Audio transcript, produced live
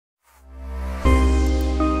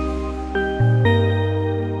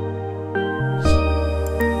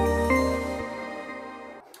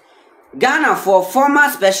Ghana for former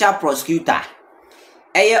special prosecutor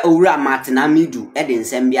Eye Owura Martin Amidu e de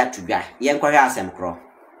nsem bia tudwa ye nkwahwe asem kro.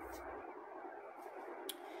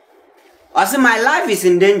 Also, my life is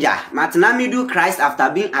in danger. Martin Amidu cries after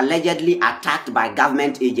being allegedly attacked by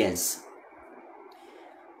government agents.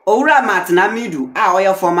 Owura Martin Amidu,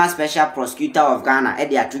 a former special prosecutor of Ghana, e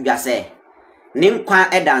de atudwa say nim kwan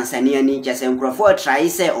e dansane ani kyese nkrofo try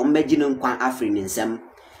say ommagi nim kwan afri nsem.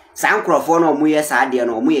 Sa nkrofo no omuye sa de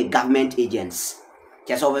no omuye government agents.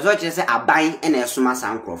 Kyese obeso kyese aban e na esoma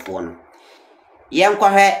sa nkrofo no. Ye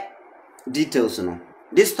nkwahwe details no.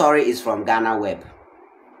 This story is from Ghana Web.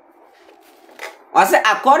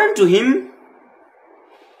 According to him,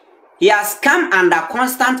 he has come under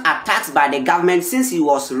constant attacks by the government since he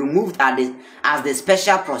was removed as the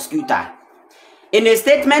special prosecutor. In a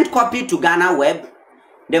statement copied to Ghana Web,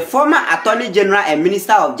 the former Attorney General and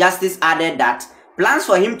Minister of Justice added that plans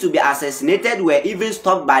for him to be assassinated were even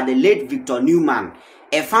stopped by the late Victor Newman,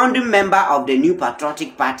 a founding member of the New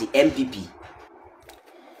Patriotic Party (NPP).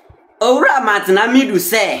 Owura Martin Amidu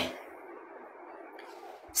say,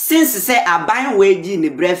 since say aban weji ni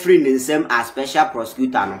brefri nsem as special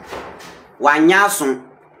prosecutor no wanyasun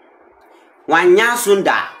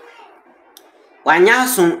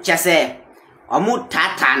chese omu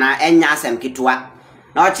tata na enya asem kitwa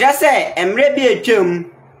na o kire se emre bi etwam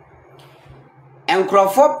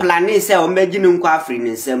enkrofo planning se omegi ni nkwa afri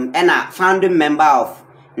nsem na founding member of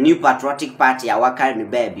New Patriotic Party awaka ni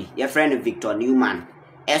baby your friend Victor Newman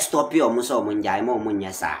stop you omu so omunjai mo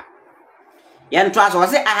omunyesa. I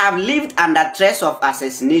have lived under threats of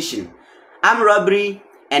assassination, armed robbery,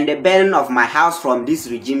 and the burning of my house from this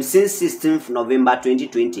regime since 16th November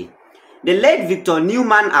 2020. The late Victor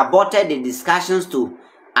Newman aborted the discussions to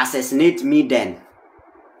assassinate me then.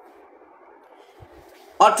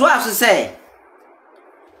 Or to have to say,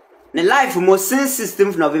 the life most since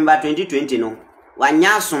 16th November 2020 no,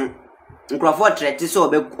 wanyasun nkrofo threat so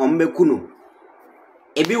ombekuno.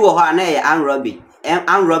 Ebi wo ho ana armed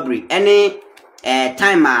robbery, any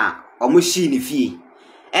time omushi ni fie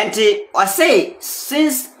enti o say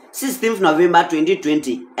since 16th November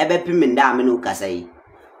 2020 ebepim nda me no kasai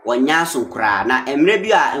wonya so kra na emre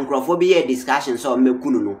bi a nkrofo bi ye discussion so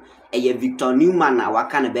mekunu no eye Victor Newman na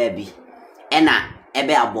waka na baby ena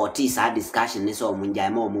ebe aborti sa discussion ni so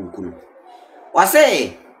munjai ma omunkunu o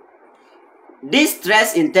say this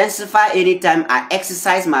stress intensify anytime I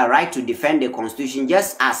exercise my right to defend the Constitution,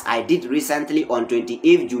 just as I did recently on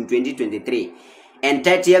 28th June 2023 and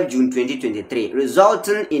 30th June 2023,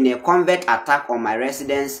 resulting in a covert attack on my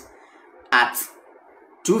residence at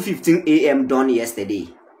 2:15 a.m. done yesterday,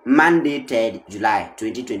 Monday 3rd July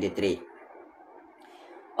 2023.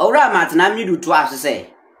 Owura Martin Amidu to have to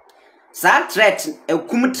say, sa threat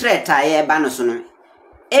kum threat aye ba no so no.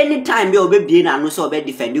 Anytime you be na no so be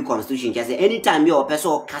defend the Constitution, just anytime you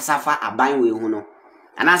person kasafa aban we hu no.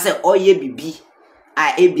 And I say oye bibi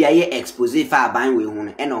a ebia ye expose fa aban we hu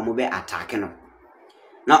no e na omo be attack no.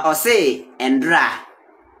 Now I say endra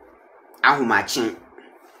ahumachin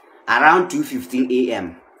around 2:15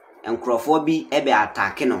 a.m. nkrofo bi e be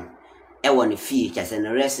attack no e won fie just in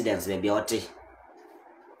residence be ote.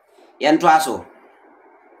 Yento aso.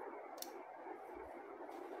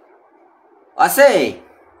 I say,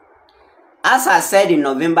 as I said in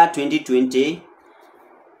November 2020,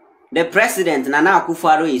 the President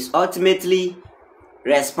Nana-Akufo-Addo is ultimately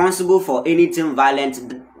responsible for anything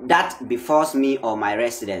violent that befalls me or my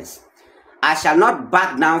residents. I shall not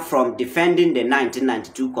back down from defending the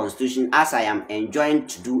 1992 Constitution as I am enjoined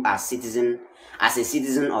to do as a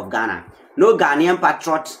citizen of Ghana. No Ghanaian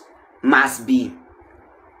patriot must be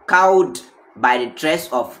cowed by the threats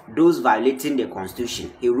of those violating the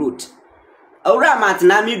Constitution, he wrote. Owura Martin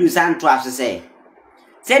Amidu santo say,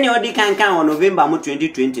 senior di kan on November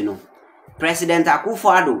 2020 no,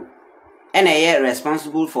 Pres.Akuffo ena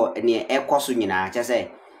responsible for any ekoso nyina cha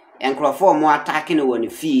say, enkrofo mo attacking won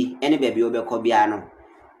fee any baby obekọ bia no,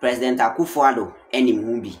 Pres.Akuffo enim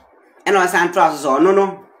hu bi. Ena santo so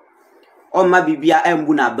no, ma bibia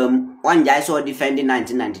embu na bam, onjai so defending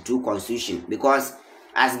 1992 Constitution because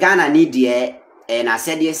as Ghana need there na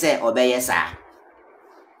said ye say obeye sa.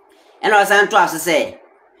 And I was to say,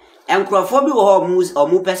 enkrofo bi wo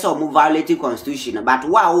omu pese omu violate Constitution, but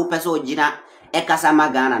wa pese ogina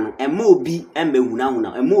ekasama Ghana no emo bi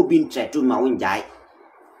embehunahuna emo bi ntretu ma wonjai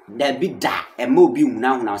da bi da emo bi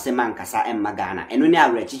hunahuna se man kasa emma Ghana eno ne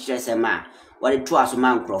awre chichire se ma wale to aso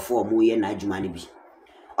man enkrofo omu ye na adwuma ne bi.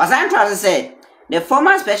 I was to say, the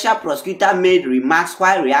former special prosecutor made remarks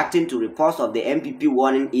while reacting to reports of the MPP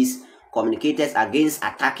warning his communicators against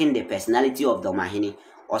attacking the personality of the Mahini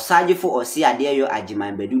Osajifo Osi Adeyo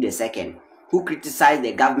Ajimanbedu II, who criticized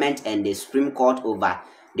the government and the Supreme Court over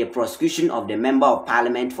the prosecution of the Member of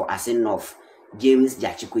Parliament for Assin North, James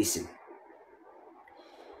Jachikwesi.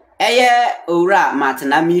 Owura Martin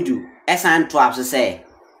Amidu esan to abso say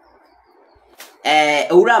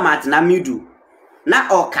Owura Martin Amidu na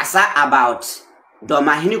okasa about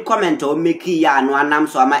domahini comment o make ya no anam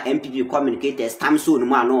so ama MPP communicators tam so no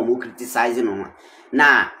ma no criticizing no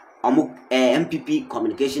na MPP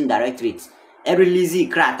Communication Directorate release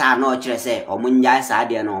krata no kire say omunya sa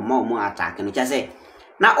de no omo attack no kire say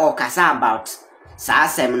na okasa about sa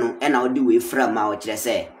asem no e na odi we from ma o kire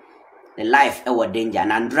say the life e danger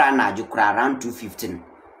na ndra na adwukra around 215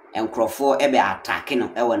 enkrofo ebe attack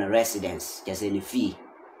no e won residence kire say ni fee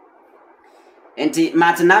enti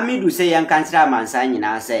Martin Amidu say yan kansira mansa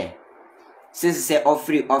nyina say since say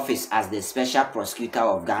offering office as the special prosecutor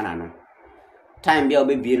of Ghana no time bia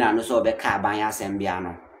obebi na no so obeka ban asem bia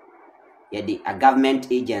no ye di a government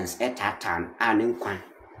agents etatan an nkwan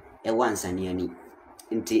e wansane ani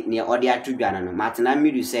nti ne odi atudwana no Martin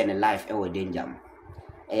Amidu say ne life e danger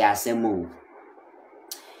e ya asem o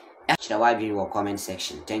actually why be in your comment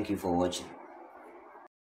section. Thank you for watching.